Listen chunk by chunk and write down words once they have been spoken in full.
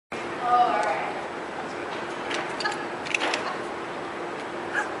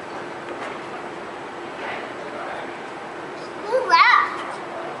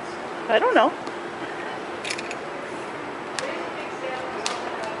I don't know.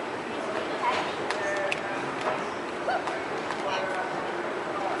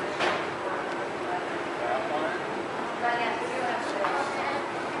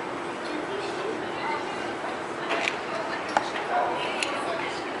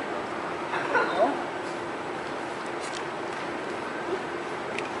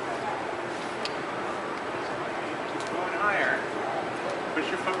 Push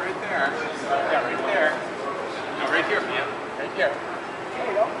your foot right there. Yeah, right there. No, right here, man. Right here. There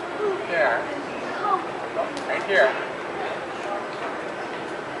you go. There. Right here.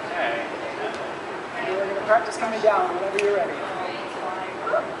 Okay. We're going to practice coming down whenever you're ready.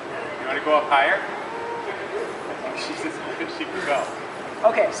 You want to go up higher? I think she can go.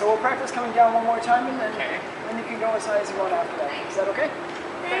 Okay, so we'll practice coming down one more time, and then, Okay. then you can go as high as you want after that. Is that okay?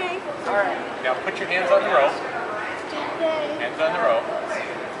 Hey. All right. Now put your hands on the rope. Hands on the rope.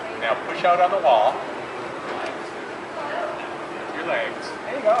 Now push out on the wall. Your legs.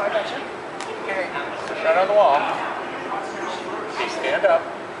 There you go. I got you. Okay. Push out on the wall. Okay, stand up.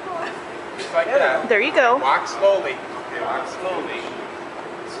 Just like that. There you go. Walk slowly. Walk slowly.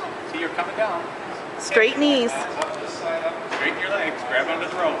 See, you're coming down. Straight knees. Straighten your legs. Grab onto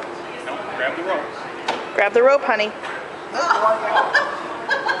the rope. No, grab the rope. Grab the rope, honey.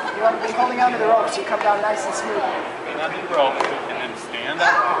 You want to be holding onto the rope so you come down nice and smooth. Hang onto the rope and then stand up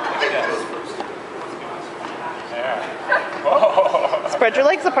like this. There. Whoa. Spread your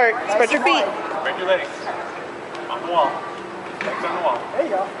legs apart. Spread your feet. Spread your legs. On the wall. Legs on the wall. There you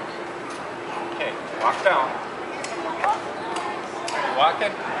go. Okay, walk down. You're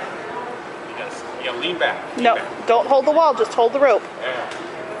walking. You gotta lean back. Lean No, back. don't hold the wall. Just hold the rope. There.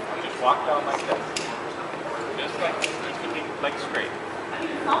 Just walk down like this. Just like this. Just gonna be legs straight.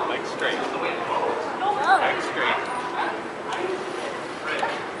 Legs straight. Legs straight.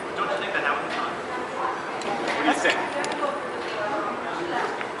 What do you think?